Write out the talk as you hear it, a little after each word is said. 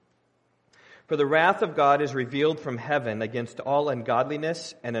For the wrath of God is revealed from heaven against all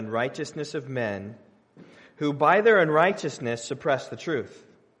ungodliness and unrighteousness of men, who by their unrighteousness suppress the truth.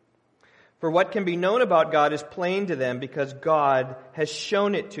 For what can be known about God is plain to them, because God has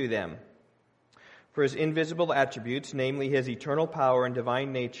shown it to them. For his invisible attributes, namely his eternal power and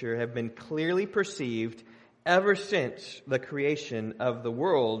divine nature, have been clearly perceived ever since the creation of the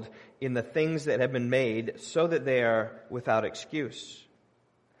world in the things that have been made, so that they are without excuse.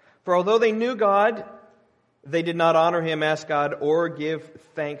 For although they knew God, they did not honor him as God or give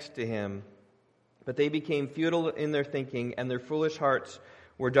thanks to him. But they became futile in their thinking, and their foolish hearts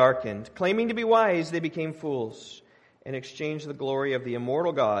were darkened. Claiming to be wise, they became fools, and exchanged the glory of the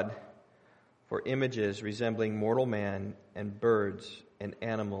immortal God for images resembling mortal man and birds and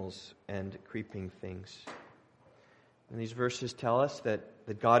animals and creeping things. And these verses tell us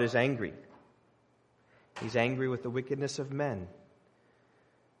that God is angry. He's angry with the wickedness of men.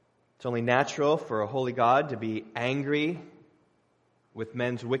 It's only natural for a holy God to be angry with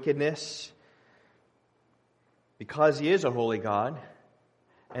men's wickedness, because he is a holy God,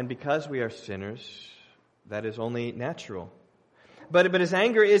 and because we are sinners. That is only natural. But his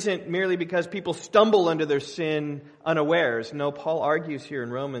anger isn't merely because people stumble under their sin unawares. No, Paul argues here in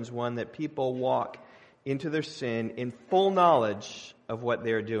Romans 1 that people walk into their sin in full knowledge of what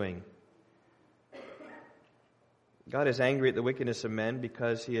they are doing. God is angry at the wickedness of men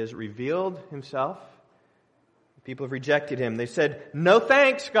because he has revealed himself. People have rejected him. They said, "No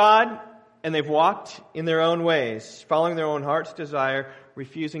thanks, God," and they've walked in their own ways, following their own heart's desire,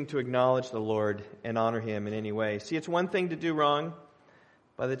 refusing to acknowledge the Lord and honor him in any way. See, it's one thing to do wrong,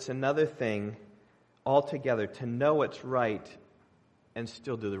 but it's another thing altogether to know what's right and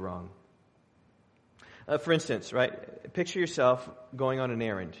still do the wrong. For instance, right? Picture yourself going on an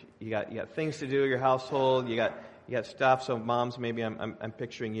errand. You got things to do in your household. You got stuff. So moms, maybe I'm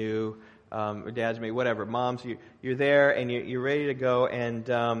picturing you, or dads, maybe whatever. Moms, you're there and you're ready to go, and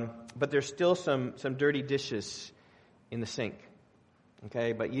but there's still some dirty dishes in the sink.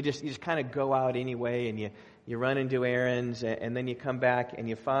 Okay, but you just kind of go out anyway, and you run and do errands, and then you come back and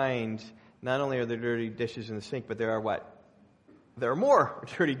you find not only are there dirty dishes in the sink, but there are what? There are more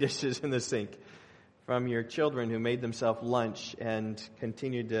dirty dishes in the sink from your children who made themselves lunch and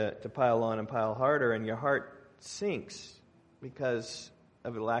continued to pile on and pile harder, and your heart sinks because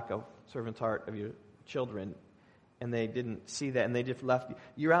of the lack of servant's heart of your children, and they didn't see that, and they just left you.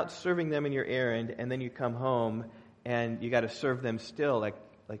 You're out serving them in your errand, and then you come home and you got to serve them still like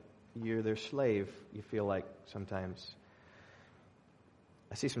you're their slave, you feel like sometimes.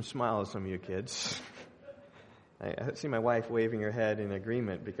 I see some smiles on some of you kids. I see my wife waving her head in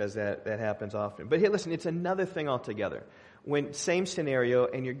agreement, because that happens often. But here, listen, it's another thing altogether. When, same scenario,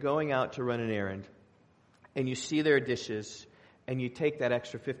 and you're going out to run an errand, and you see there are dishes, and you take that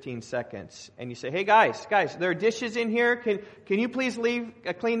extra 15 seconds, and you say, "Hey guys, there are dishes in here. Can you please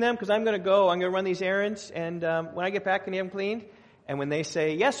clean them? Because I'm going to run these errands, and when I get back, can you have them cleaned?" And when they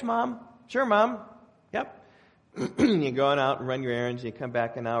say, "Yes, Mom. Sure, Mom. Yep." You go on out and run your errands, and you come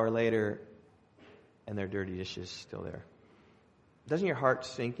back an hour later, and their dirty dishes still there. Doesn't your heart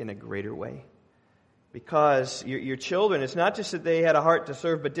sink in a greater way? Because your children, it's not just that they had a heart to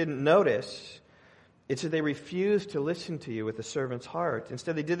serve but didn't notice. It's that they refused to listen to you with a servant's heart.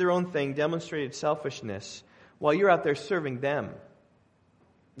 Instead, they did their own thing, demonstrated selfishness, while you're out there serving them.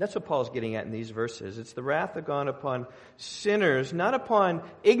 That's what Paul's getting at in these verses. It's the wrath of God upon sinners, not upon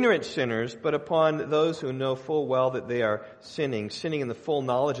ignorant sinners, but upon those who know full well that they are sinning in the full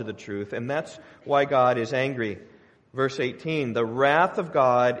knowledge of the truth. And that's why God is angry. Verse 18, the wrath of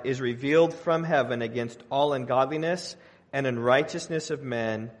God is revealed from heaven against all ungodliness and unrighteousness of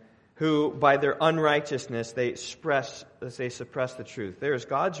men, who by their unrighteousness they suppress the truth. There is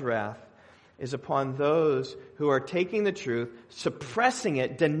God's wrath is upon those who are taking the truth, suppressing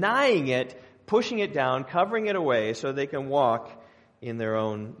it, denying it, pushing it down, covering it away so they can walk in their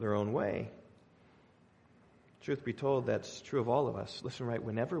own way. Truth be told, that's true of all of us. Listen, right,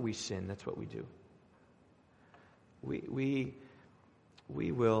 whenever we sin, that's what we do. We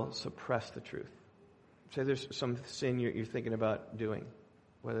will suppress the truth. Say there's some sin you're thinking about doing,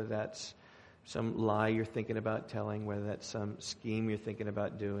 whether that's some lie you're thinking about telling, whether that's some scheme you're thinking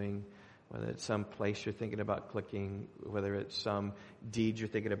about doing, whether it's some place you're thinking about clicking, whether it's some deed you're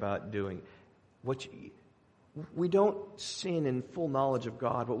thinking about doing. We don't sin in full knowledge of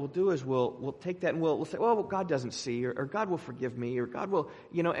God. What we'll do is we'll take that and we'll say, well, God doesn't see, or God will forgive me, or God will,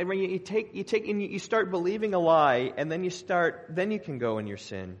 and when you take and you start believing a lie, and then you can go in your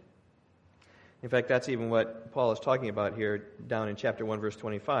sin. In fact, that's even what Paul is talking about here down in chapter 1, verse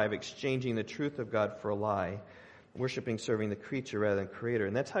 25, exchanging the truth of God for a lie. worshiping, serving the creature rather than Creator.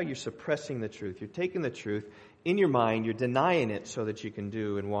 And that's how you're suppressing the truth. You're taking the truth in your mind, you're denying it so that you can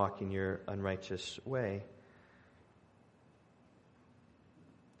do and walk in your unrighteous way.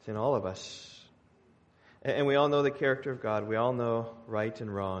 It's in all of us. And we all know the character of God. We all know right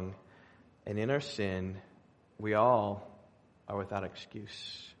and wrong. And in our sin, we all are without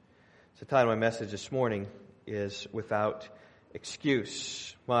excuse. So the title of my message this morning is Without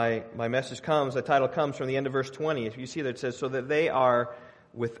Excuse. My message the title comes from the end of verse 20. If you see there, it says, so that they are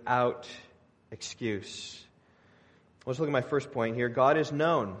without excuse. Let's look at my first point here. God is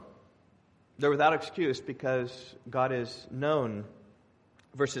known. They're without excuse because God is known.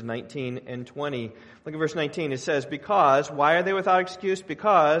 Verses 19 and 20. Look at verse 19. It says, because, why are they without excuse?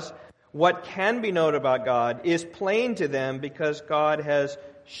 Because what can be known about God is plain to them because God has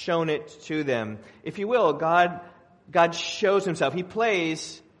shown it to them. If you will, God shows himself. He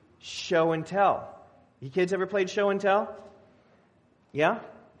plays show and tell. You kids ever played show and tell? Yeah?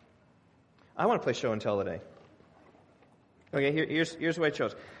 I want to play show and tell today. Okay, here's what I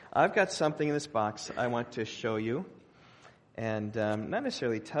chose. I've got something in this box I want to show you. And not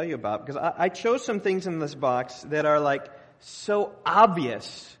necessarily tell you about, because I chose some things in this box that are like so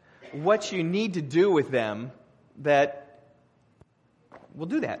obvious what you need to do with them that we'll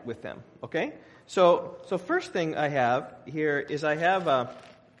do that with them, okay? So first thing I have here is I have what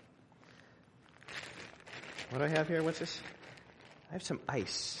do I have here? What's this? I have some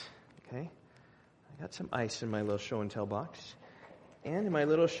ice, okay? I got some ice in my little show and tell box. And in my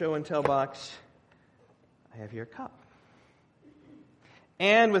little show and tell box, I have here a cup.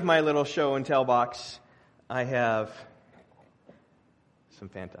 And with my little show and tell box, I have some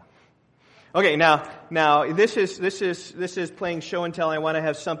Fanta. Okay, now this is playing show and tell. I want to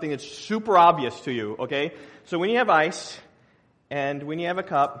have something that's super obvious to you. Okay, so when you have ice, and when you have a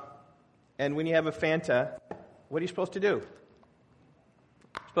cup, and when you have a Fanta, what are you supposed to do? You're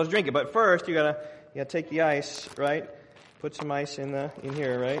supposed to drink it, but first you gotta take the ice, right? Put some ice in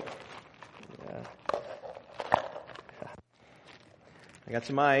here, right? Yeah. I got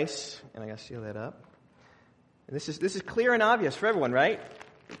some ice, and I got to seal that up. And this is clear and obvious for everyone, right?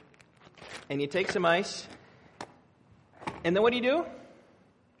 And you take some ice, and then what do? You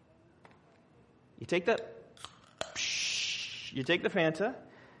take the Fanta,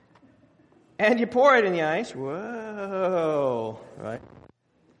 and you pour it in the ice. Whoa, right?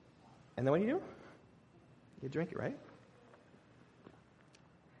 And then what do? You drink it, right?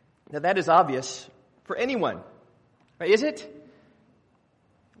 Now that is obvious for anyone, right? Is it?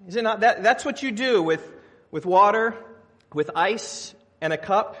 Is it not? That's what you do with water, with ice, and a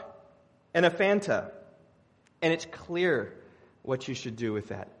cup, and a Fanta. And it's clear what you should do with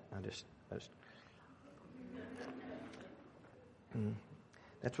that.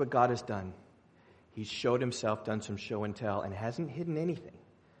 That's what God has done. He's showed himself, done some show and tell, and hasn't hidden anything.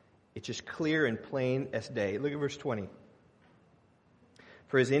 It's just clear and plain as day. Look at verse 20.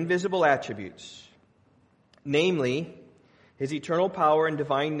 For his invisible attributes, namely his eternal power and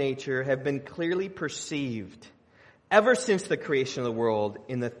divine nature, have been clearly perceived ever since the creation of the world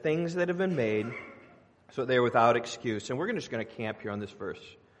in the things that have been made, so they are without excuse. And we're just going to camp here on this verse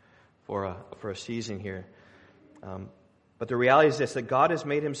for a season here. But the reality is this, that God has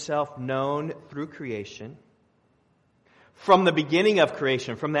made himself known through creation. From the beginning of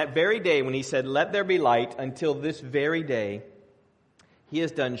creation, from that very day when he said, let there be light, until this very day, he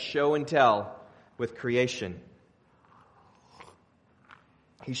has done show and tell with creation.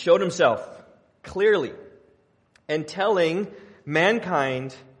 He showed himself clearly and telling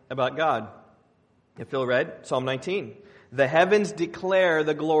mankind about God. If Phil read Psalm 19, the heavens declare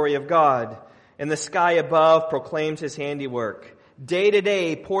the glory of God, and the sky above proclaims his handiwork. Day to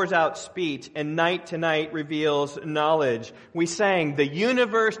day pours out speech, and night to night reveals knowledge. We sang, the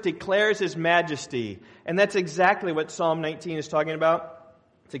universe declares his majesty. And that's exactly what Psalm 19 is talking about.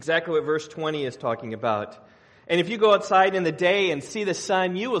 It's exactly what verse 20 is talking about. And if you go outside in the day and see the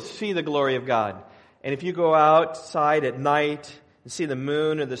sun, you will see the glory of God. And if you go outside at night and see the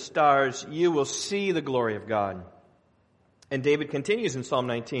moon or the stars, you will see the glory of God. And David continues in Psalm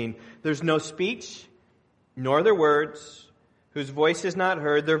 19, there's no speech, nor their words, whose voice is not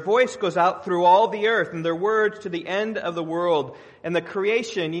heard. Their voice goes out through all the earth, and their words to the end of the world. And the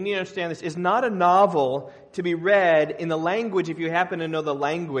creation, you need to understand this, is not a novel to be read in the language, if you happen to know the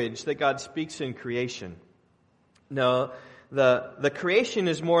language that God speaks in creation. No, the creation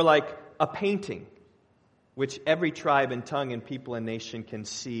is more like a painting, which every tribe and tongue and people and nation can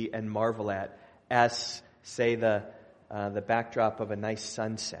see and marvel at, as, say, the backdrop of a nice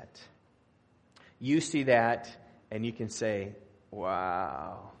sunset. You see that, and you can say,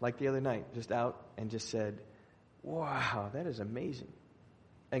 wow. Like the other night, just out and just said, Wow, that is amazing.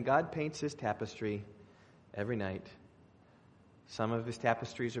 And God paints His tapestry every night. Some of His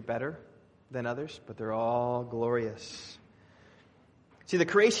tapestries are better than others, but they're all glorious. See, the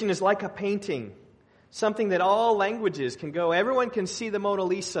creation is like a painting, something that all languages can go. Everyone can see the Mona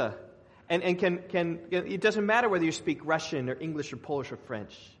Lisa, and it doesn't matter whether you speak Russian or English or Polish or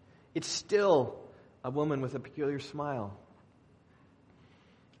French. It's still a woman with a peculiar smile.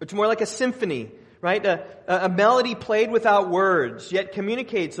 It's more like a symphony, right? A melody played without words, yet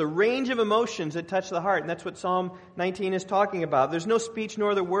communicates a range of emotions that touch the heart. And that's what Psalm 19 is talking about. There's no speech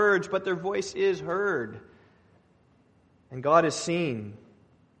nor the words, but their voice is heard. And God is seen.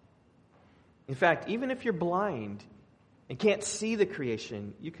 In fact, even if you're blind and can't see the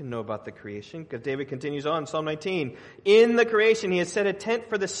creation, you can know about the creation, because David continues on, Psalm 19. In the creation He has set a tent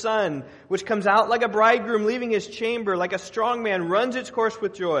for the sun, which comes out like a bridegroom leaving his chamber, like a strong man runs its course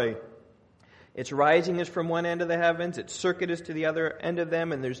with joy. Its rising is from one end of the heavens, its circuit is to the other end of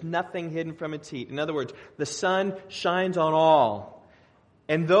them, and there's nothing hidden from its heat. In other words, the sun shines on all.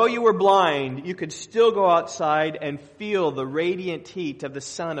 And though you were blind, you could still go outside and feel the radiant heat of the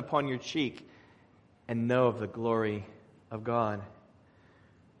sun upon your cheek and know of the glory of God.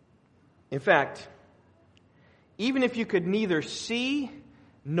 In fact, even if you could neither see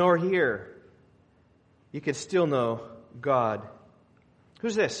nor hear, you could still know God.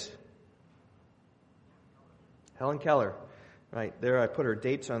 Who's this? Helen Keller. Right there, I put her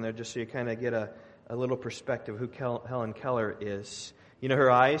dates on there just so you kind of get a little perspective of who Helen Keller is. You know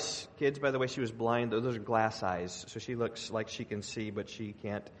her eyes, kids, by the way, she was blind. Those are glass eyes. So she looks like she can see, but she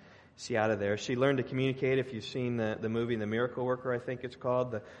can't see out of there. She learned to communicate. If you've seen the movie The Miracle Worker, I think it's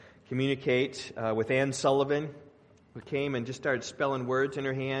called, communicate with Anne Sullivan, who came and just started spelling words in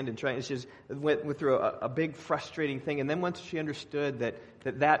her hand and trying. She just went through a big frustrating thing. And then once she understood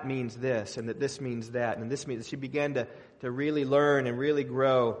that means this and that this means that and this means, she began to really learn and really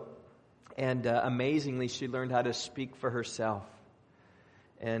grow. And amazingly, she learned how to speak for herself.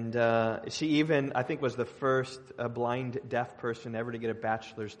 And she even, I think, was the first blind deaf person ever to get a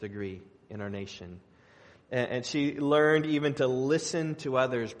bachelor's degree in our nation. And she learned even to listen to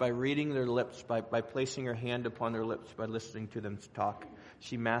others by reading their lips, by placing her hand upon their lips, by listening to them talk.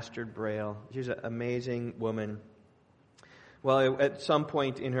 She mastered Braille. She's an amazing woman. Well, at some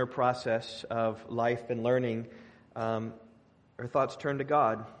point in her process of life and learning, her thoughts turned to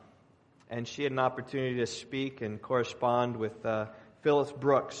God. And she had an opportunity to speak and correspond with Phyllis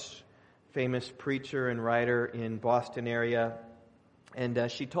Brooks, famous preacher and writer in Boston area.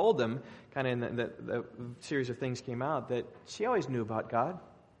 And she told them, kind of in the series of things came out, that she always knew about God.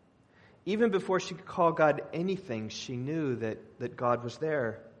 Even before she could call God anything, she knew that God was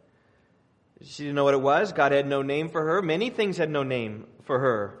there. She didn't know what it was. God had no name for her. Many things had no name for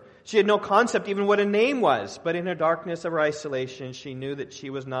her. She had no concept even what a name was. But in her darkness of her isolation, she knew that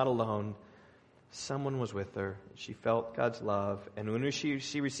she was not alone. Someone was with her. She felt God's love. And when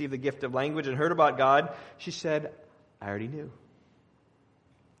she received the gift of language and heard about God, she said, I already knew.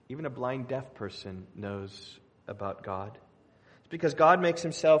 Even a blind deaf person knows about God. It's because God makes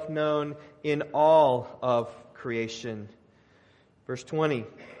Himself known in all of creation. Verse 20.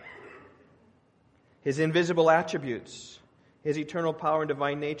 His invisible attributes, His eternal power and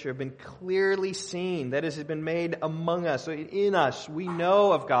divine nature have been clearly seen. That is, has been made among us. So in us, we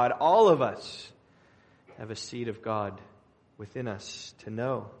know of God. All of us have a seed of God within us to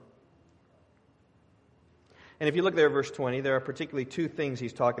know. And if you look there at verse 20, there are particularly two things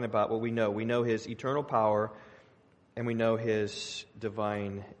he's talking about what we know. We know His eternal power and we know His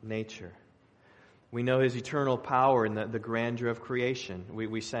divine nature. We know His eternal power in the grandeur of creation.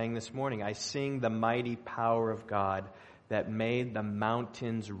 We sang this morning, I sing the mighty power of God that made the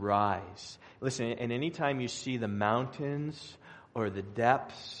mountains rise. Listen, and anytime you see the mountains or the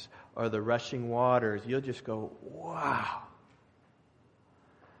depths or the rushing waters, you'll just go, wow.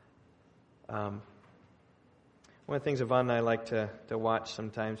 One of the things Yvonne and I like to watch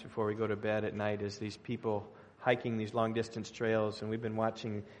sometimes before we go to bed at night is these people hiking these long-distance trails. And we've been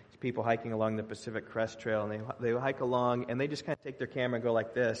watching these people hiking along the Pacific Crest Trail. And they hike along, and they just kind of take their camera and go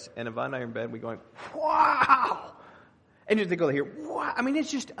like this. And Yvonne and I are in bed, we're going, wow! And they go here, wow! I mean,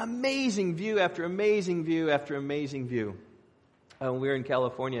 it's just amazing view after amazing view after amazing view. When we were in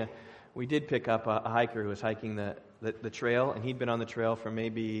California, we did pick up a hiker who was hiking the trail, and he'd been on the trail for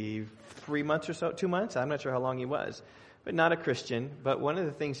maybe 3 months or so, 2 months. I'm not sure how long he was, but not a Christian. But one of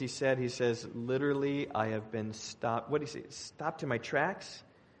the things he says, literally, I have been stopped. What did he say? Stopped in my tracks?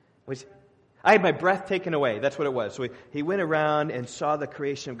 I had my breath taken away. That's what it was. So he went around and saw the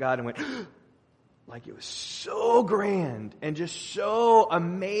creation of God and went, like it was so grand and just so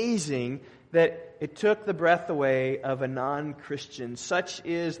amazing that it took the breath away of a non-Christian. Such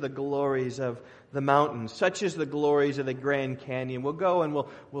is the glories of the mountains. Such is the glories of the Grand Canyon. We'll go and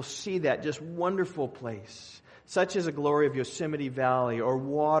we'll see that just wonderful place. Such is the glory of Yosemite Valley, or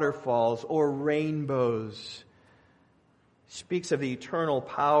waterfalls, or rainbows. Speaks of the eternal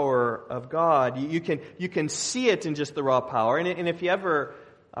power of God. You can see it in just the raw power. And if you ever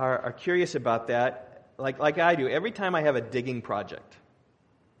are curious about that, like I do, every time I have a digging project,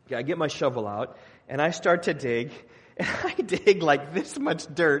 I get my shovel out and I start to dig, and I dig like this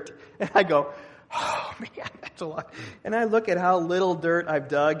much dirt, and I go, oh man, that's a lot. And I look at how little dirt I've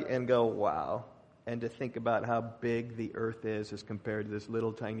dug and go, wow. And to think about how big the earth is as compared to this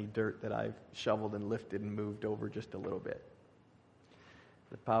little tiny dirt that I've shoveled and lifted and moved over just a little bit.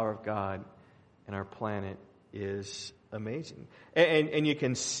 The power of God and our planet is amazing. And you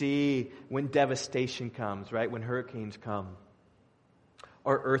can see when devastation comes, right? When hurricanes come,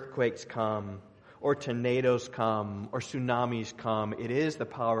 or earthquakes come, or tornadoes come, or tsunamis come. It is the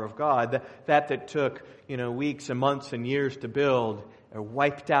power of God. That took, weeks and months and years to build are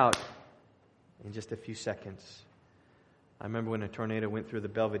wiped out in just a few seconds. I remember when a tornado went through the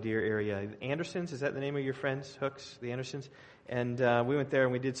Belvedere area. Andersons, is that the name of your friends? Hooks, the Andersons? And we went there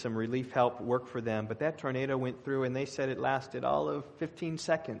and we did some relief help work for them. But that tornado went through and they said it lasted all of 15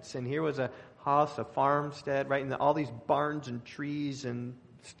 seconds. And here was a house, a farmstead, right? And all these barns and trees and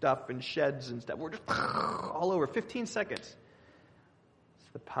stuff and sheds and stuff were just all over 15 seconds. It's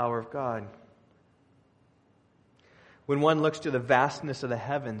the power of God. When one looks to the vastness of the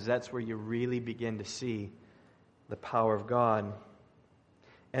heavens, that's where you really begin to see the power of God.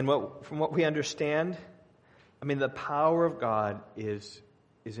 And from what we understand, the power of God is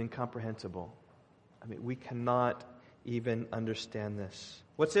incomprehensible. We cannot even understand this.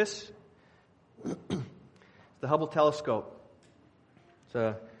 What's this? It's the Hubble telescope.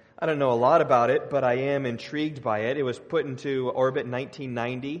 So I don't know a lot about it, but I am intrigued by it. It was put into orbit in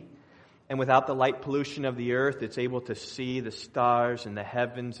 1990. And without the light pollution of the earth, it's able to see the stars and the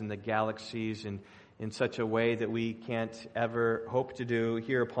heavens and the galaxies in such a way that we can't ever hope to do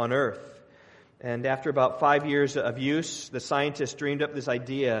here upon earth. And after about 5 years of use, the scientists dreamed up this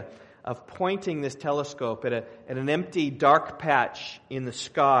idea of pointing this telescope at an empty, dark patch in the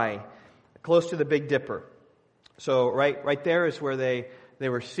sky close to the Big Dipper. So right there is where they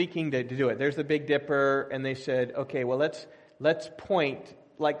were seeking to do it. There's the Big Dipper, and they said, okay, well, let's point...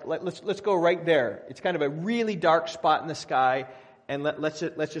 let's go right there. It's kind of a really dark spot in the sky, and let's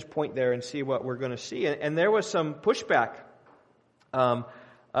just point there and see what we're going to see. And there was some pushback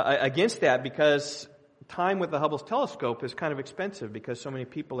against that, because time with the Hubble telescope is kind of expensive because so many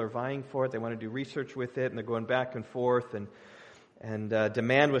people are vying for it. They want to do research with it, and they're going back and forth, and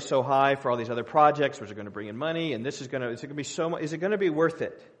demand was so high for all these other projects, which are going to bring in money, and is it going to be worth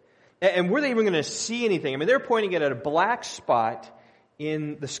it? And were they even going to see anything? They're pointing it at a black spot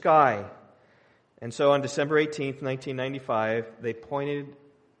in the sky. And so on December 18th, 1995, they pointed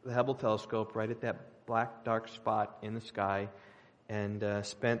the Hubble telescope right at that black, dark spot in the sky, and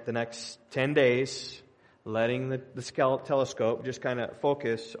spent the next 10 days letting the telescope just kind of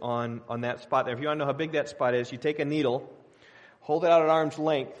focus on that spot there. If you want to know how big that spot is, you take a needle, hold it out at arm's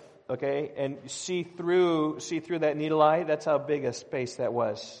length, okay, and see through that needle eye. That's how big a space that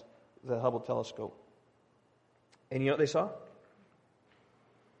was, the Hubble telescope. And you know what they saw?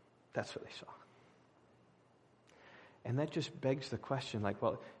 That's what they saw. And that just begs the question,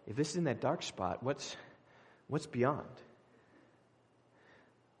 if this is in that dark spot, what's beyond?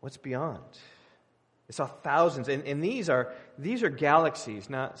 What's beyond? They saw thousands, and these are galaxies.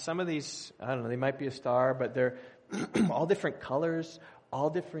 Now, some of these, I don't know, they might be a star, but they're all different colors, all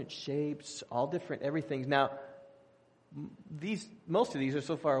different shapes, all different everything. Now, most of these are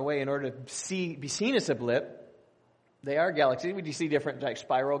so far away in order to be seen as a blip. They are galaxies. We see different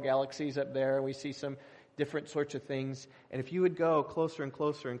spiral galaxies up there. We see some different sorts of things. And if you would go closer and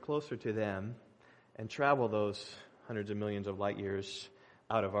closer and closer to them and travel those hundreds of millions of light years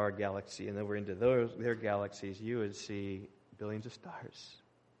out of our galaxy and over into their galaxies, you would see billions of stars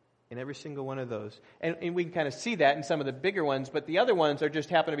in every single one of those. And we can kind of see that in some of the bigger ones, but the other ones are just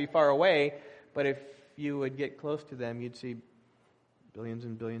happen to be far away. But if you would get close to them, you'd see billions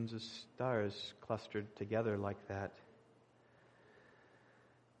and billions of stars clustered together like that.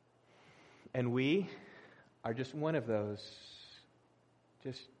 And we are just one of those.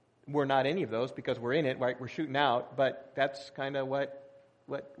 We're not any of those because we're in it, right? We're shooting out, but that's kind of what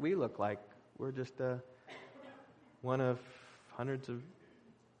we look like. We're just one of hundreds of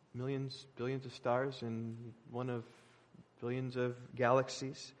millions, billions of stars and one of billions of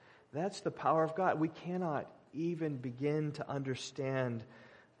galaxies. That's the power of God. We cannot even begin to understand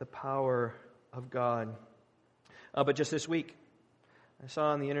the power of God. But just this week, I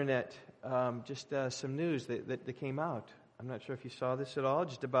saw on the internet some news that came out. I'm not sure if you saw this at all,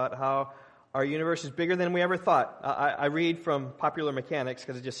 just about how our universe is bigger than we ever thought. I read from Popular Mechanics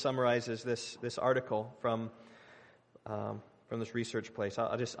because it just summarizes this article from this research place.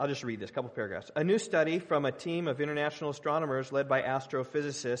 I'll just read this, a couple paragraphs. A new study from a team of international astronomers led by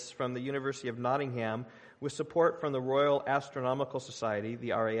astrophysicists from the University of Nottingham with support from the Royal Astronomical Society,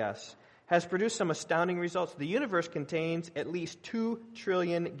 the RAS, has produced some astounding results. The universe contains at least 2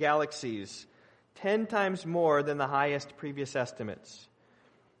 trillion galaxies, 10 times more than the highest previous estimates.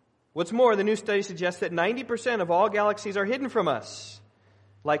 What's more, the new study suggests that 90% of all galaxies are hidden from us.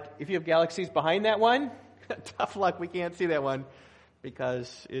 Like, if you have galaxies behind that one, tough luck, we can't see that one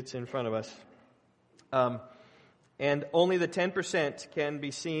because it's in front of us. And only the 10% can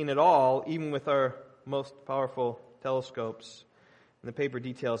be seen at all, even with our most powerful telescopes. And the paper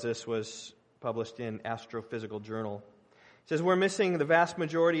details this, was published in Astrophysical Journal. It says, we're missing the vast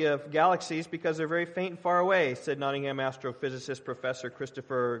majority of galaxies because they're very faint and far away, said Nottingham astrophysicist Professor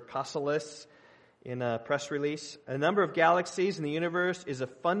Christopher Kosalis in a press release. A number of galaxies in the universe is a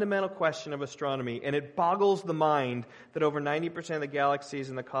fundamental question of astronomy, and it boggles the mind that over 90% of the galaxies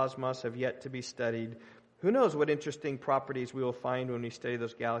in the cosmos have yet to be studied. Who knows what interesting properties we will find when we study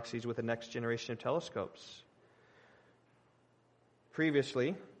those galaxies with the next generation of telescopes.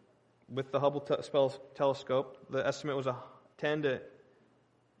 Previously, with the Hubble telescope, the estimate was 100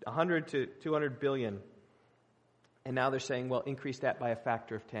 to 200 billion. And now they're saying, well, increase that by a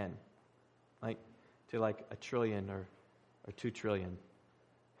factor of 10. To like a trillion or 2 trillion.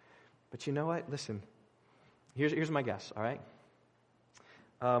 But you know what? Listen, here's my guess, all right?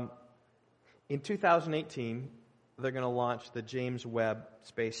 In 2018, they're going to launch the James Webb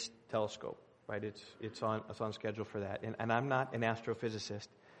Space Telescope, right? It's on schedule for that. And I'm not an astrophysicist,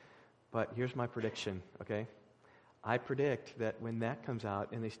 but here's my prediction, okay? I predict that when that comes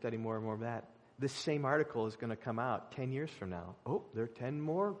out and they study more and more of that, this same article is going to come out 10 years from now. Oh, there are 10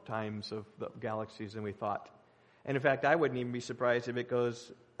 more times of the galaxies than we thought. And in fact, I wouldn't even be surprised if it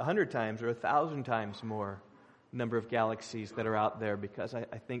goes 100 times or 1,000 times more number of galaxies that are out there, because I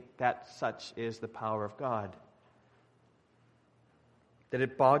think that such is the power of God. That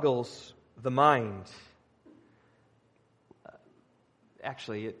it boggles the mind.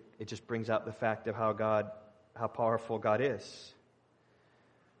 Actually, it just brings out the fact of how powerful God is.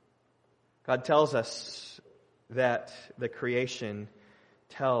 God tells us that the creation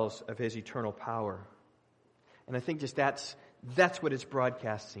tells of His eternal power. And I think just that's what it's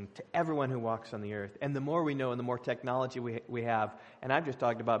broadcasting to everyone who walks on the earth. And the more we know and the more technology we have, and I've just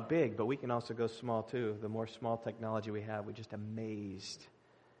talked about big, but we can also go small too. The more small technology we have, we're just amazed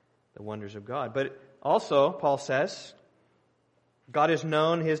the wonders of God. But also, Paul says, God has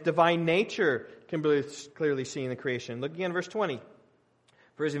known His divine nature can be clearly seen in the creation. Look again, verse 20.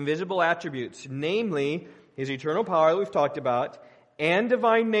 For His invisible attributes, namely His eternal power that we've talked about, and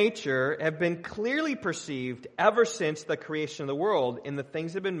divine nature have been clearly perceived ever since the creation of the world in the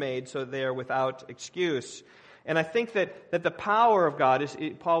things that have been made, so they are without excuse. And I think that the power of God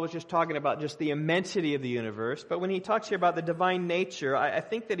Paul was just talking about just the immensity of the universe, but when he talks here about the divine nature, I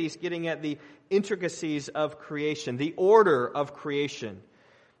think that he's getting at the intricacies of creation, the order of creation.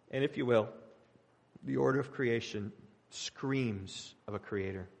 And if you will, the order of creation screams of a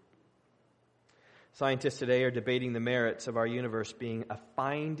creator. Scientists today are debating the merits of our universe being a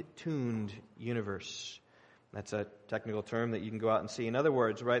fine-tuned universe. That's a technical term that you can go out and see. In other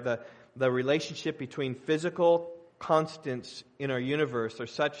words, right, the relationship between physical constants in our universe are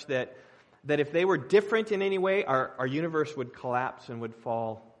such that if they were different in any way, our universe would collapse and would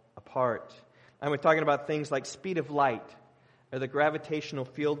fall apart. And we're talking about things like speed of light, or the gravitational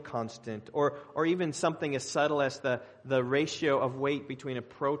field constant, or even something as subtle as the ratio of weight between a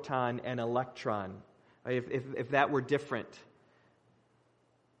proton and electron. If that were different.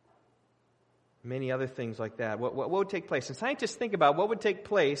 Many other things like that. What would take place? And scientists think about what would take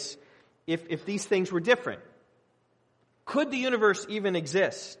place if these things were different. Could the universe even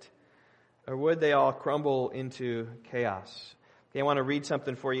exist? Or would they all crumble into chaos? Okay, I want to read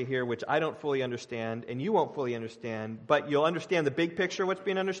something for you here which I don't fully understand, and you won't fully understand, but you'll understand the big picture of what's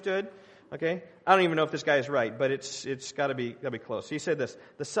being understood. Okay? I don't even know if this guy is right, but it's got to be close. He said this: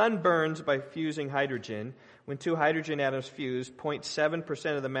 the sun burns by fusing hydrogen. When 2 hydrogen atoms fuse,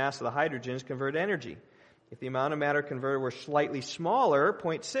 0.7% of the mass of the hydrogens convert energy. If the amount of matter converted were slightly smaller,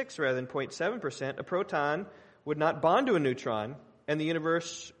 0.6 rather than 0.7%, a proton would not bond to a neutron, and the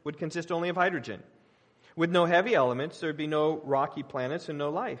universe would consist only of hydrogen. With no heavy elements, there would be no rocky planets and no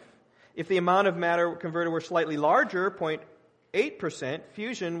life. If the amount of matter converted were slightly larger, 8%,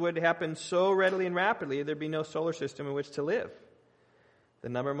 fusion would happen so readily and rapidly there'd be no solar system in which to live. The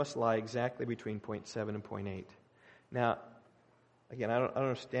number must lie exactly between 0.7 and 0.8. Now, again, I don't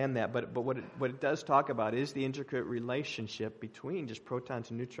understand that, but what it does talk about is the intricate relationship between just protons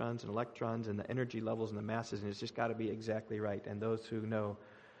and neutrons and electrons and the energy levels and the masses, and it's just got to be exactly right. And those who know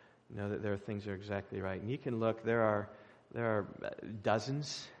that there are things that are exactly right. And you can look, there are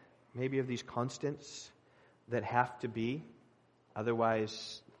dozens, maybe, of these constants that have to be,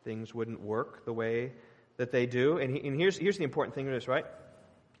 otherwise things wouldn't work the way that they do. And here's the important thing of this, right?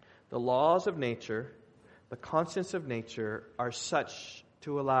 The laws of nature, the constants of nature, are such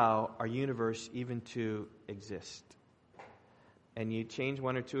to allow our universe even to exist. And you change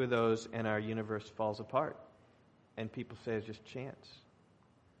one or two of those and our universe falls apart. And people say it's just chance.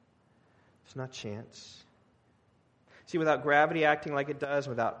 It's not chance. See, without gravity acting like it does,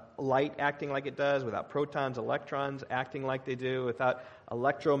 without light acting like it does, without protons, electrons acting like they do, without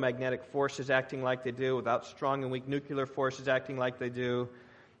electromagnetic forces acting like they do, without strong and weak nuclear forces acting like they do,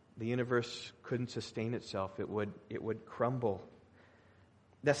 the universe couldn't sustain itself. It would crumble.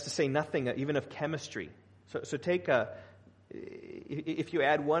 That's to say nothing even of chemistry. So take if you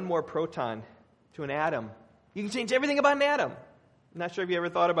add one more proton to an atom, you can change everything about an atom. I'm not sure if you ever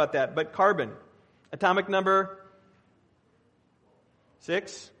thought about that, but carbon, atomic number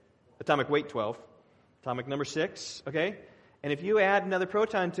 6, atomic weight 12, atomic number 6, okay? And if you add another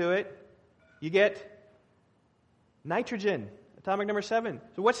proton to it, you get nitrogen, atomic number 7.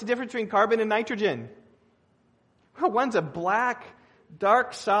 So what's the difference between carbon and nitrogen? Well, one's a black,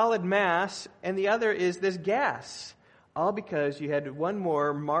 dark, solid mass, and the other is this gas. All because you had one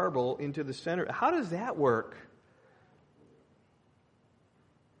more marble into the center. How does that work?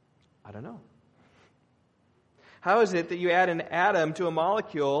 I don't know. How is it that you add an atom to a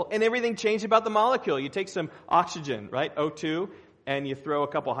molecule and everything changes about the molecule? You take some oxygen, right, O2, and you throw a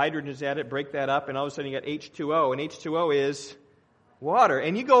couple hydrogens at it, break that up, and all of a sudden you got H2O, and H2O is water.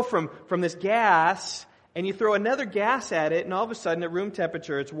 And you go from this gas, and you throw another gas at it, and all of a sudden at room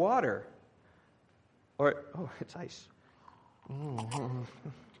temperature it's water. Or, it's ice.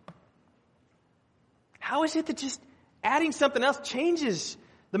 How is it that just adding something else changes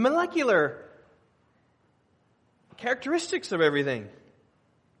the molecular characteristics of everything?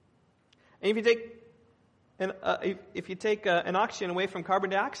 And if you take an oxygen away from carbon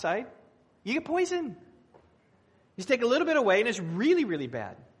dioxide, you get poison. You just take a little bit away, and it's really, really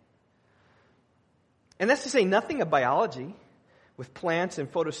bad. And that's to say nothing of biology, with plants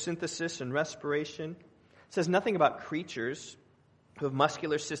and photosynthesis and respiration. It says nothing about creatures who have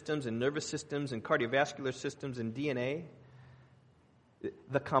muscular systems and nervous systems and cardiovascular systems and DNA.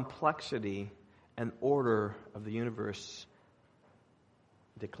 The complexity and order of the universe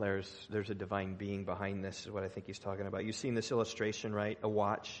declares there's a divine being behind this, is what I think he's talking about. You've seen this illustration, right? A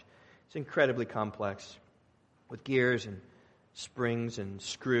watch. It's incredibly complex with gears and springs and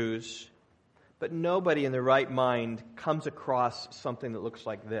screws. But nobody in their right mind comes across something that looks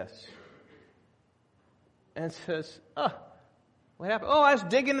like this and says, what happened? I was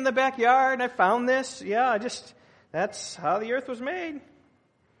digging in the backyard and I found this. Yeah, that's how the earth was made.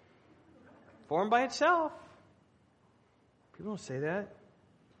 Formed by itself. People don't say that.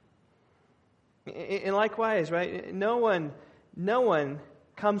 And likewise, right? No one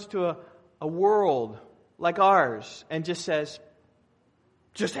comes to a world like ours and just says,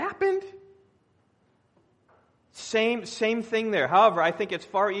 just happened. Same thing there. However, I think it's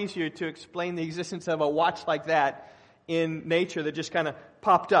far easier to explain the existence of a watch like that in nature that just kind of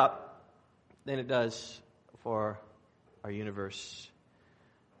popped up than it does for our universe.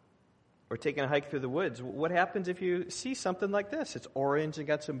 Or taking a hike through the woods. What happens if you see something like this? It's orange and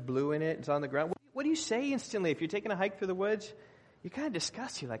got some blue in it. It's on the ground. What do you say instantly if you're taking a hike through the woods? You kind of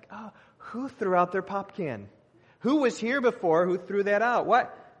discuss. You're like, who threw out their pop can? Who was here before who threw that out?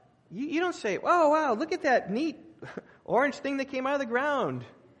 What? You don't say, wow, look at that neat orange thing that came out of the ground.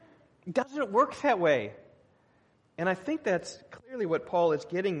 It doesn't work that way. And I think that's clearly what Paul is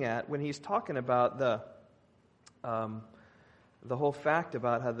getting at when he's talking about the whole fact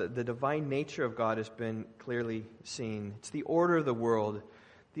about how the divine nature of God has been clearly seen. It's the order of the world.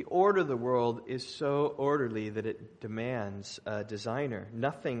 The order of the world is so orderly that it demands a designer.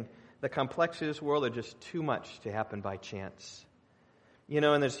 The complexities of this world are just too much to happen by chance.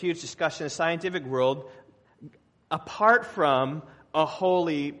 And there's huge discussion in the scientific world, apart from a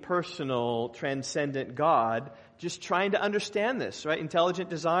holy, personal, transcendent God, just trying to understand this, right? Intelligent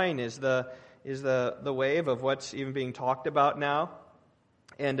design is the wave of what's even being talked about now.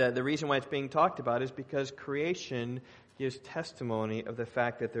 And the reason why it's being talked about is because creation gives testimony of the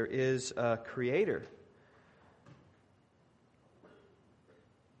fact that there is a creator.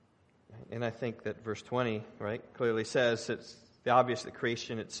 And I think that verse 20, right, clearly says it's the obvious that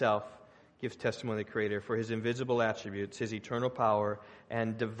creation itself gives testimony to the Creator, for His invisible attributes, His eternal power,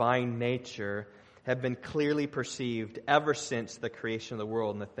 and divine nature have been clearly perceived ever since the creation of the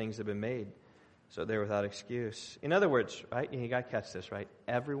world and the things that have been made. So they're without excuse. In other words, right, you got to catch this, right?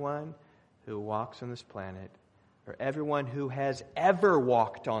 Everyone who walks on this planet, or everyone who has ever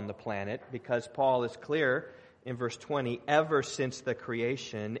walked on the planet, because Paul is clear in verse 20, ever since the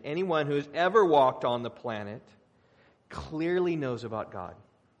creation, anyone who has ever walked on the planet clearly knows about God,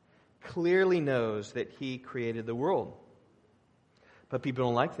 clearly knows that He created the world. But people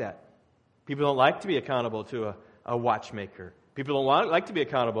don't like that. People don't like to be accountable to a watchmaker. People don't like to be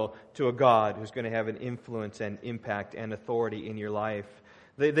accountable to a God who's going to have an influence and impact and authority in your life.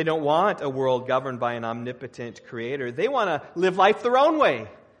 They don't want a world governed by an omnipotent Creator. They want to live life their own way.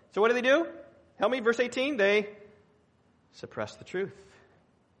 So what do? Help me, verse 18. They suppress the truth.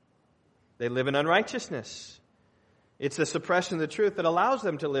 They live in unrighteousness. It's the suppression of the truth that allows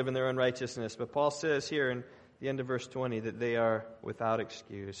them to live in their unrighteousness. But Paul says here in the end of verse 20 that they are without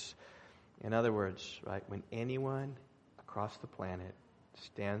excuse. In other words, right, when anyone across the planet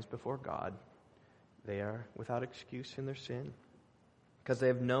stands before God, they are without excuse in their sin, because they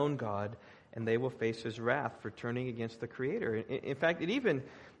have known God and they will face His wrath for turning against the Creator. In fact, it even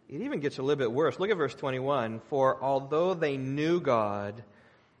gets a little bit worse. Look at verse 21. For although they knew God,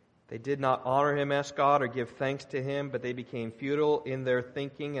 they did not honor Him as God or give thanks to Him, but they became futile in their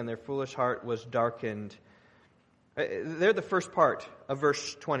thinking, and their foolish heart was darkened. They're the first part of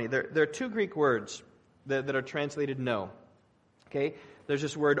verse 20. There are two Greek words that are translated know. Okay? There's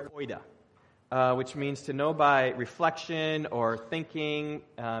this word oida, which means to know by reflection or thinking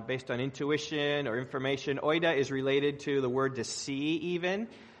based on intuition or information. Oida is related to the word to see even.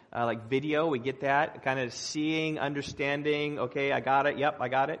 Like video, we get that. Kind of seeing, understanding. Okay, I got it. Yep, I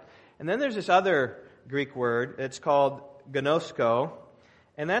got it. And then there's this other Greek word. It's called gnosko.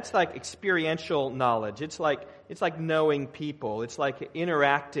 And that's like experiential knowledge. It's like knowing people. It's like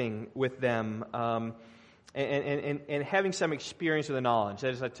interacting with them and having some experience with the knowledge.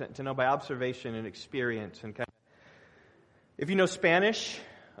 That is to know by observation and experience. And kind of, if you know Spanish,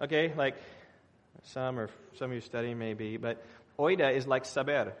 okay, like some of you studying maybe, but oida is like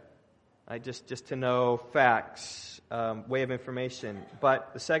saber, right? Just to know facts, way of information.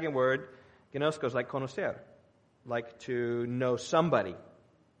 But the second word, gnosko, is like conocer, like to know somebody.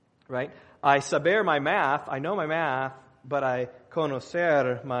 Right? I saber my math, I know my math, but I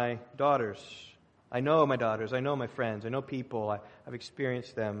conocer my daughters. I know my daughters, I know my friends, I know people, I've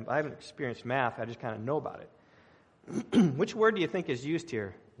experienced them. I haven't experienced math, I just kind of know about it. Which word do you think is used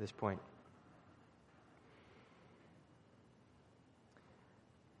here at this point?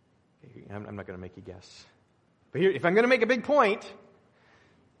 I'm not going to make you guess. But here, if I'm going to make a big point,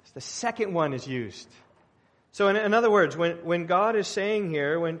 the second one is used. So in other words, when God is saying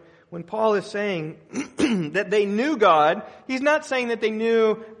here, when Paul is saying that they knew God, he's not saying that they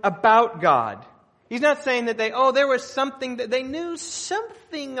knew about God. He's not saying that there was something that they knew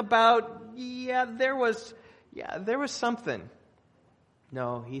something about. There was something.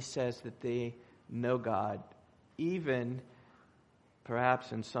 No, he says that they know God, even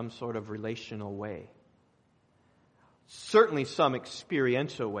perhaps in some sort of relational way. Certainly some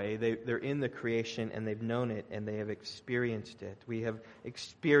experiential way. They're in the creation and they've known it and they have experienced it. We have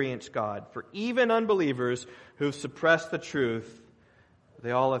experienced God. For even unbelievers who've suppressed the truth,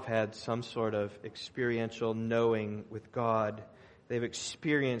 they all have had some sort of experiential knowing with God. They've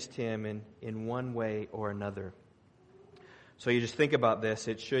experienced Him in one way or another. So you just think about this.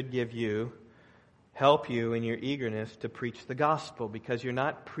 It should help you in your eagerness to preach the gospel, because you're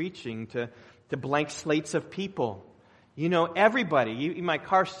not preaching to blank slates of people. You know everybody. My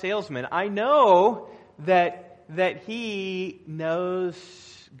car salesman, I know that he knows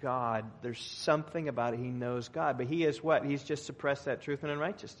God. There's something about it. He knows God. But he is what? He's just suppressed that truth and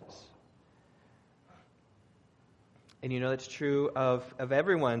unrighteousness. And you know that's true of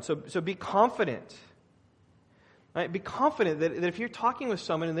everyone. So be confident. Right? Be confident that if you're talking with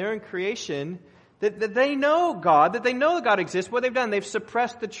someone and they're in creation, that they know God, that they know that God exists. What they've done, they've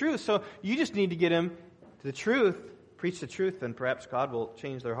suppressed the truth. So you just need to get them to the truth. Preach the truth, and perhaps God will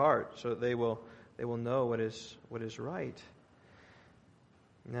change their heart so that they will know what is right.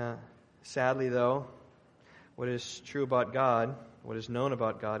 Now, sadly though, what is true about God, what is known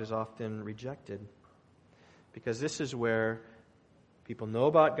about God, is often rejected. Because this is where people know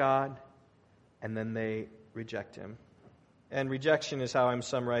about God and then they reject Him. And rejection is how I'm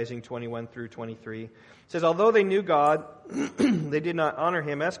summarizing 21 through 23. It says, although they knew God, they did not honor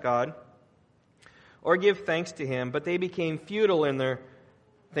Him as God or give thanks to Him, but they became futile in their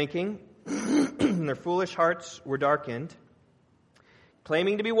thinking, Their foolish hearts were darkened.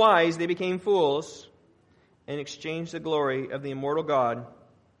 Claiming to be wise, they became fools and exchanged the glory of the immortal God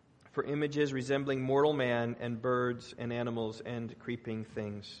for images resembling mortal man and birds and animals and creeping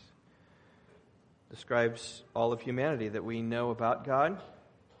things. Describes all of humanity, that we know about God,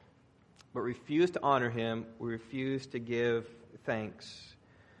 but refuse to honor Him. We refuse to give thanks.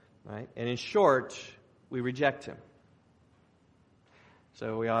 Right? And in short, we reject Him.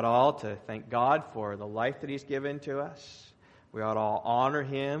 So we ought all to thank God for the life that He's given to us. We ought all honor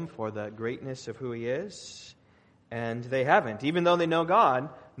Him for the greatness of who He is. And they haven't. Even though they know God,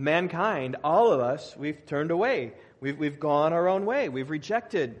 mankind, all of us, we've turned away. We've gone our own way. We've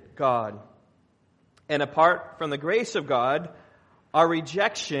rejected God. And apart from the grace of God, our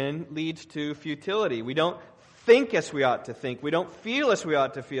rejection leads to futility. We don't think as we ought to think. We don't feel as we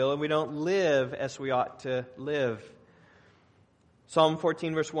ought to feel. And we don't live as we ought to live. Psalm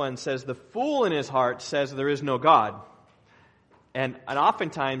 14 verse 1 says, "The fool in his heart says there is no God." And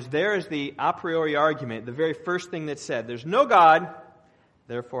oftentimes there is the a priori argument, the very first thing that's said. There's no God,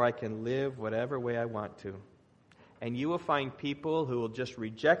 therefore I can live whatever way I want to. And you will find people who will just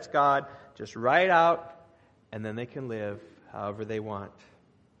reject God, just right out, and then they can live however they want.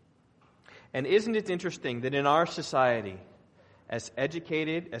 And isn't it interesting that in our society, as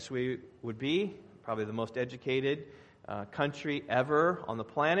educated as we would be, probably the most educated country ever on the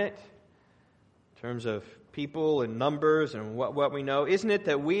planet, in terms of people and numbers and what we know, isn't it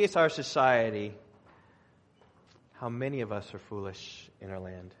that we as our society, how many of us are foolish in our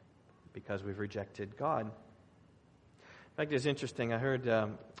land because we've rejected God? In fact, it's interesting. I heard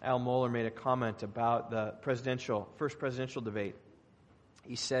Al Mohler made a comment about the first presidential debate.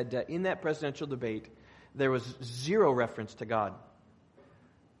 He said in that presidential debate, there was zero reference to God.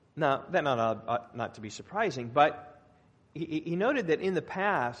 Now, that ought not to be surprising, but he noted that in the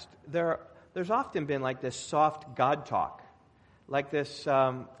past, there's often been like this soft God talk. Like this,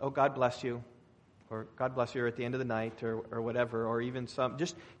 oh, God bless you, or God bless you at the end of the night, or whatever, or even some,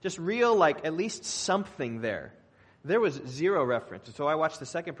 just real, like at least something there. There was zero reference. So I watched the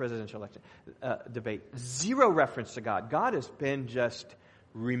second presidential election debate. Zero reference to God. God has been just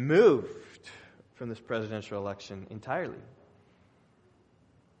removed from this presidential election entirely.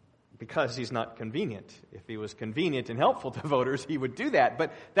 Because He's not convenient. If He was convenient and helpful to voters, He would do that.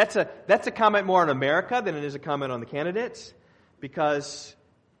 But that's a comment more on America than it is a comment on the candidates. Because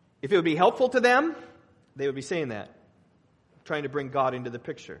if it would be helpful to them, they would be saying that. Trying to bring God into the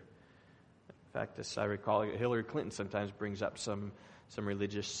picture. In fact, as I recall, Hillary Clinton sometimes brings up some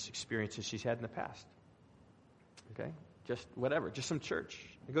religious experiences she's had in the past. Okay? Just whatever, just some church.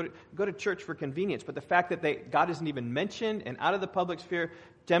 Go to church for convenience, but the fact that God isn't even mentioned and out of the public sphere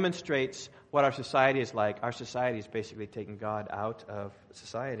demonstrates what our society is like. Our society is basically taking God out of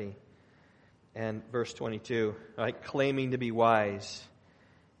society. And verse 22, right, claiming to be wise,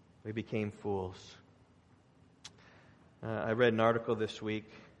 we became fools. I read an article this week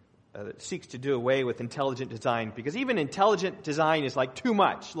that seeks to do away with intelligent design, because even intelligent design is like too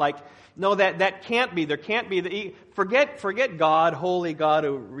much. Like, no, that can't be. There can't be. Forget God, holy God,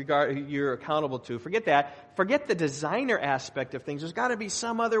 who you're accountable to. Forget that. Forget the designer aspect of things. There's got to be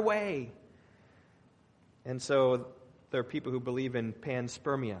some other way. And so there are people who believe in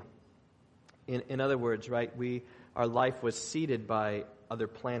panspermia. In other words, right, our life was seeded by other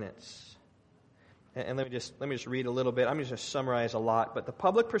planets. And let me just read a little bit. I'm just going to summarize a lot. But the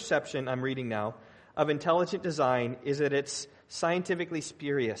public perception I'm reading now of intelligent design is that it's scientifically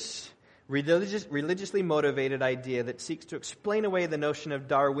spurious, religiously motivated idea that seeks to explain away the notion of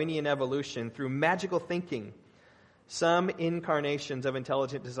Darwinian evolution through magical thinking. Some incarnations of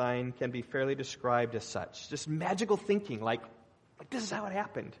intelligent design can be fairly described as such. Just magical thinking, like this is how it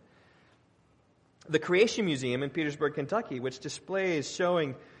happened. The Creation Museum in Petersburg, Kentucky, which displays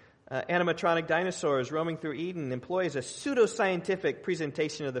showing animatronic dinosaurs roaming through Eden, employs a pseudoscientific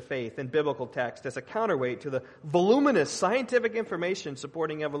presentation of the faith and biblical text as a counterweight to the voluminous scientific information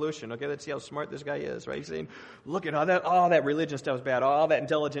supporting evolution. Okay, let's see how smart this guy is, right? He's saying, look at all that religion stuff is bad, all that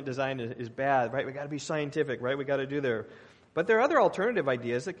intelligent design is bad, right? We got to be scientific, right? We got to do there. But there are other alternative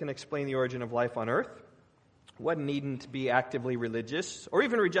ideas that can explain the origin of life on Earth. One needn't be actively religious or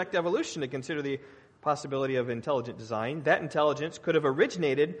even reject evolution to consider the possibility of intelligent design. That intelligence could have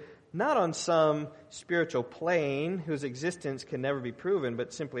originated not on some spiritual plane whose existence can never be proven,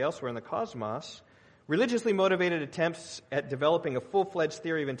 but simply elsewhere in the cosmos. Religiously motivated attempts at developing a full-fledged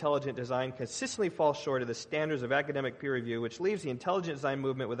theory of intelligent design consistently fall short of the standards of academic peer review, which leaves the intelligent design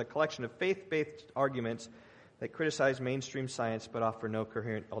movement with a collection of faith-based arguments that criticize mainstream science but offer no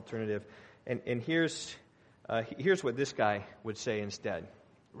coherent alternative. And here's what this guy would say instead.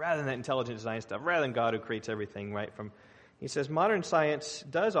 rather than that intelligent design stuff, rather than God who creates everything, right? He says modern science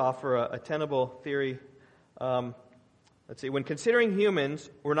does offer a tenable theory. When considering humans,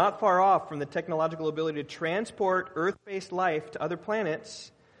 we're not far off from the technological ability to transport Earth-based life to other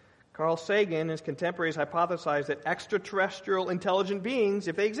planets. Carl Sagan and his contemporaries hypothesized that extraterrestrial intelligent beings,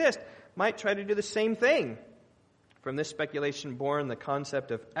 if they exist, might try to do the same thing. From this speculation born, the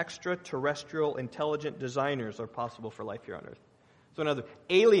concept of extraterrestrial intelligent designers are possible for life here on Earth. So in other words,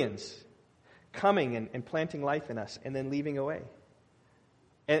 aliens coming and planting life in us and then leaving away.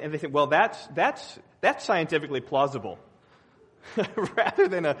 And they think, well, that's scientifically plausible. Rather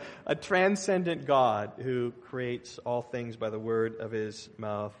than a transcendent God who creates all things by the word of his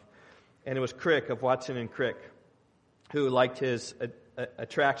mouth. And it was Crick of Watson and Crick who liked his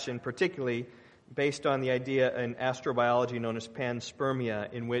attraction, particularly based on the idea in astrobiology known as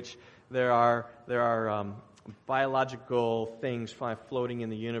panspermia, in which there are biological things floating in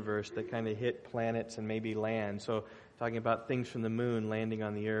the universe that kind of hit planets and maybe land. So talking about things from the moon landing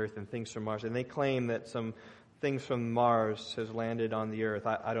on the earth and things from Mars. And they claim that some things from Mars has landed on the earth.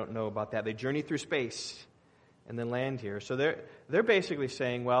 I don't know about that. They journey through space and then land here. So they're basically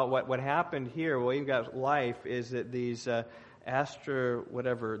saying, well, what happened here, well, you've got life, is that these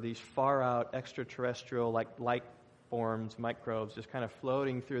these far out extraterrestrial like light forms, microbes, just kind of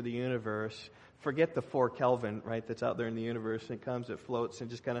floating through the universe. Forget the 4 Kelvin, right, that's out there in the universe, and it comes, it floats,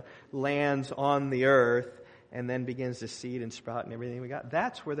 and just kind of lands on the earth, and then begins to seed and sprout and everything we got.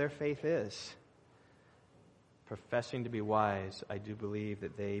 That's where their faith is. Professing to be wise, I do believe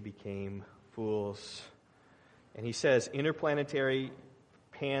that they became fools. And he says, interplanetary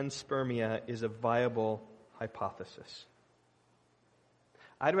panspermia is a viable hypothesis.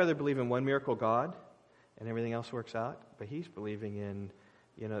 I'd rather believe in one miracle God and everything else works out, but he's believing in,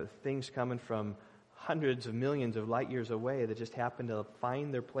 things coming from hundreds of millions of light years away that just happen to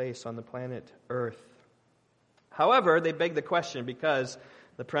find their place on the planet Earth. However, they beg the question because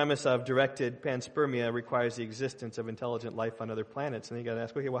the premise of directed panspermia requires the existence of intelligent life on other planets. And then you got to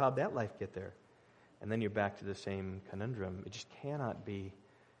ask, okay, well, how'd that life get there? And then you're back to the same conundrum. It just cannot be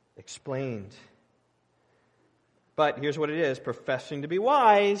explained. But here's what it is. Professing to be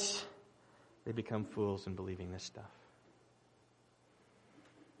wise, they become fools in believing this stuff.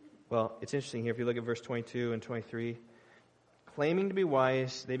 Well, it's interesting here. If you look at verse 22 and 23, claiming to be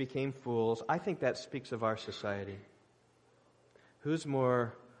wise, they became fools. I think that speaks of our society. Who's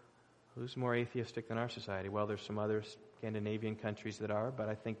more atheistic than our society? Well, there's some other Scandinavian countries that are, but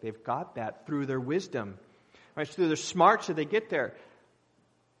I think they've got that through their wisdom. Right, through their smarts that they get there.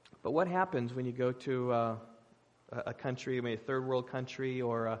 But what happens when you go to a country, maybe a third world country,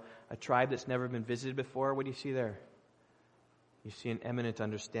 or a tribe that's never been visited before? What do you see there? You see an eminent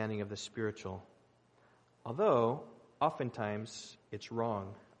understanding of the spiritual. Although, oftentimes, it's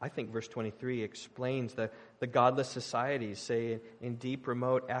wrong. I think verse 23 explains the godless societies, say in deep,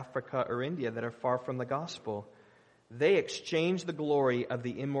 remote Africa or India, that are far from the gospel. They exchange the glory of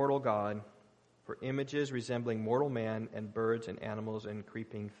the immortal God for images resembling mortal man and birds and animals and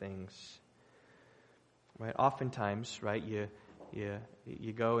creeping things. Right? Oftentimes, right, you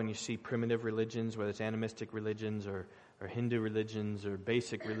go and you see primitive religions, whether it's animistic religions or Hindu religions or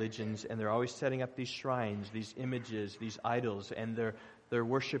basic religions, and they're always setting up these shrines, these images, these idols, and they're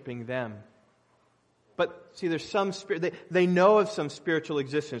worshiping them. But see, there's some spirit. They know of some spiritual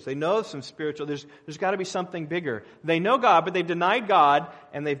existence. They know of some spiritual. There's got to be something bigger. They know God, but they've denied God,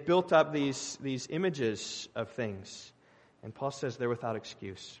 and they've built up these images of things. And Paul says they're without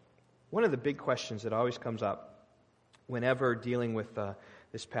excuse. One of the big questions that always comes up whenever dealing with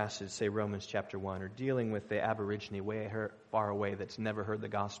this passage, say Romans chapter 1, or dealing with the Aborigine way far away that's never heard the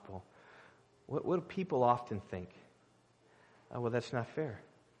gospel, what do people often think? Oh, well, that's not fair.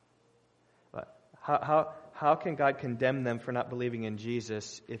 But how can God condemn them for not believing in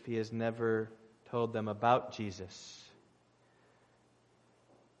Jesus if he has never told them about Jesus?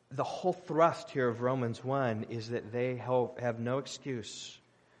 The whole thrust here of Romans 1 is that they have no excuse.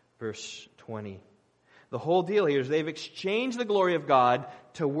 Verse 20. The whole deal here is they've exchanged the glory of God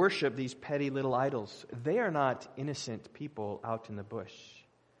to worship these petty little idols. They are not innocent people out in the bush.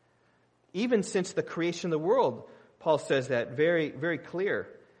 Even since the creation of the world, Paul says that very, very clear.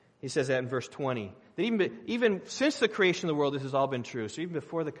 He says that in verse 20. That even since the creation of the world, this has all been true. So even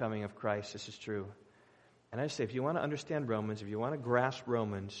before the coming of Christ, this is true. And I say, if you want to understand Romans, if you want to grasp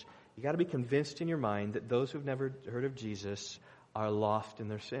Romans, you got to be convinced in your mind that those who've never heard of Jesus are lost in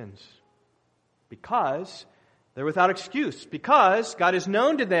their sins. Because they're without excuse. Because God is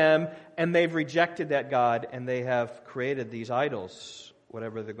known to them, and they've rejected that God, and they have created these idols,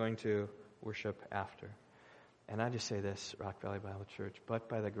 whatever they're going to worship after. And I just say this, Rock Valley Bible Church, but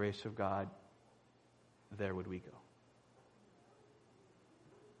by the grace of God, there would we go.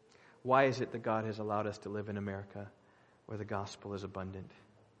 Why is it that God has allowed us to live in America where the gospel is abundant?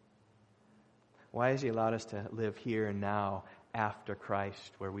 Why has He allowed us to live here and now after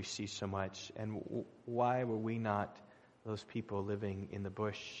Christ where we see so much? And why were we not those people living in the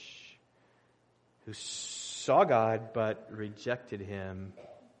bush who saw God but rejected Him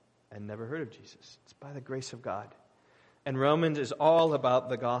and never heard of Jesus? It's by the grace of God. And Romans is all about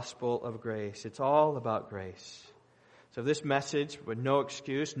the gospel of grace. It's all about grace. So this message, with no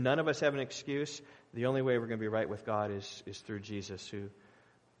excuse, none of us have an excuse. The only way we're going to be right with God is through Jesus, who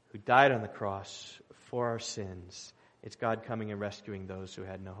died on the cross for our sins. It's God coming and rescuing those who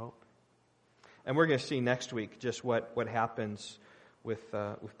had no hope. And we're going to see next week just what happens with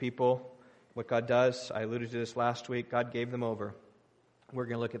people, what God does. I alluded to this last week. God gave them over. We're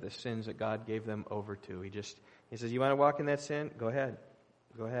going to look at the sins that God gave them over to. He says, you want to walk in that sin? Go ahead.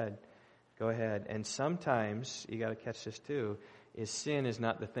 Go ahead. Go ahead. And sometimes, you got to catch this too, is sin is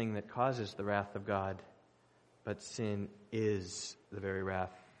not the thing that causes the wrath of God, but sin is the very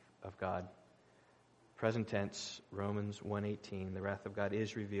wrath of God. Present tense, Romans 1:18, the wrath of God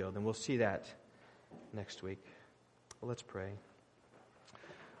is revealed. And we'll see that next week. Well, let's pray.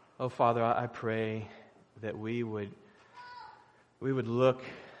 Oh, Father, I pray that we would look,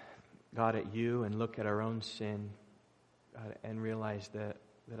 God, at You and look at our own sin, God, and realize that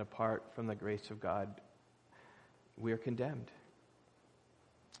apart from the grace of God, we are condemned.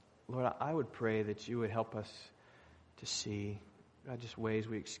 Lord, I would pray that You would help us to see, God, just ways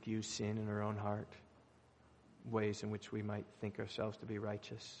we excuse sin in our own heart, ways in which we might think ourselves to be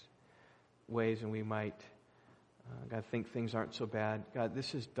righteous, ways in we might, God, think things aren't so bad. God,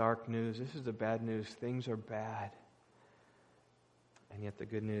 this is dark news. This is the bad news. Things are bad. And yet the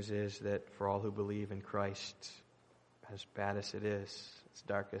good news is that for all who believe in Christ, as bad as it is, as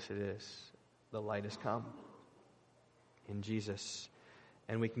dark as it is, the light has come in Jesus.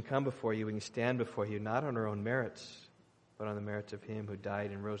 And we can come before You, we can stand before You, not on our own merits, but on the merits of Him who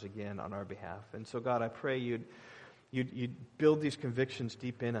died and rose again on our behalf. And so, God, I pray you'd build these convictions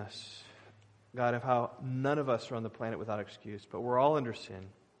deep in us, God, of how none of us are on the planet without excuse, but we're all under sin.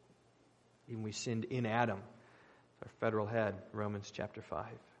 Even we sinned in Adam, our federal head, Romans chapter 5.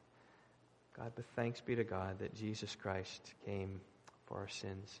 God, but thanks be to God that Jesus Christ came for our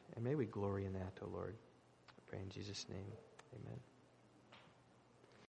sins. And may we glory in that, O Lord. I pray in Jesus' name. Amen.